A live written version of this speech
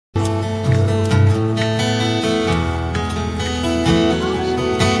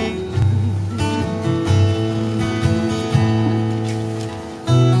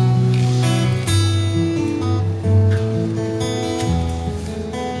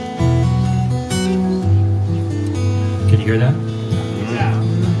hear that?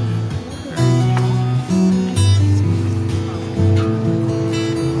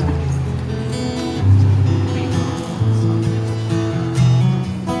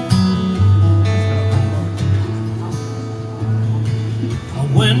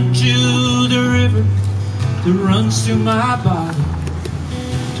 I went to the river that runs through my body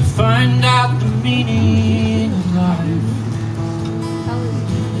to find out the meaning of life.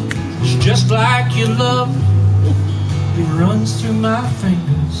 It's just like your love, it runs through my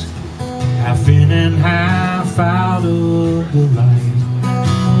fingers, half in and half out of the light.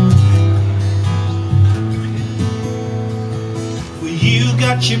 Well, you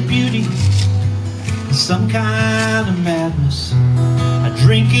got your beauty and some kind of madness. I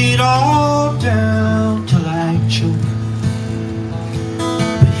drink it all down till I choke.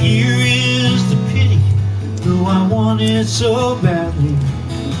 But here is the pity, though I want it so badly,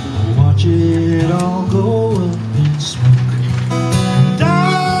 I watch it all go up in smoke. And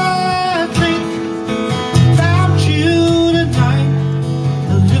I think about you tonight.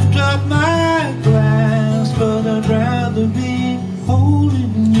 I lift up my glass, but I'd rather be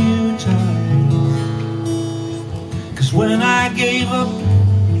holding you tight. 'Cause when I gave up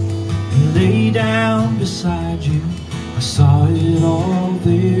and lay down beside you, I saw it all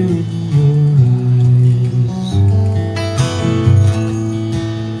there in your eyes.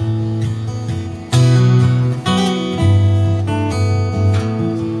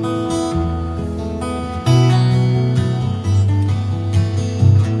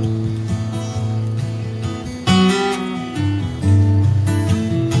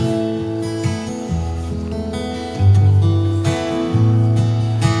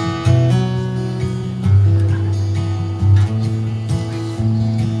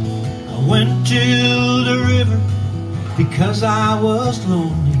 Went to the river because I was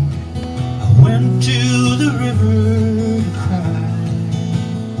lonely. I went to the river to cry.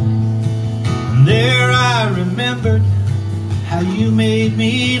 And there I remembered how you made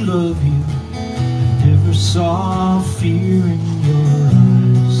me love you. I never saw fear in your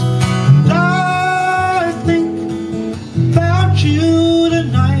eyes. And I think about you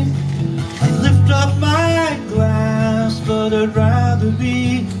tonight. I lift up my glass, but I'd rather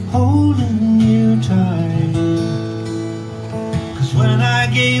be holding you tight. 'Cause when I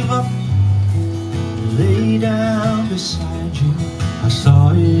gave up, lay down beside you, I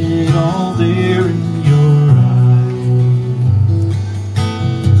saw it all there in your eyes.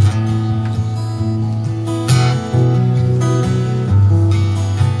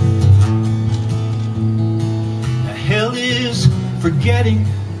 Now hell is forgetting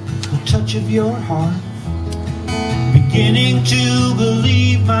the touch of your heart, beginning to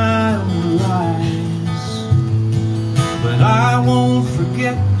believe my own lies. But I won't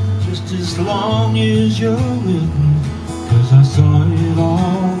forget just as long as you're with me, 'cause I saw it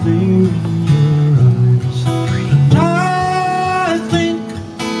all there in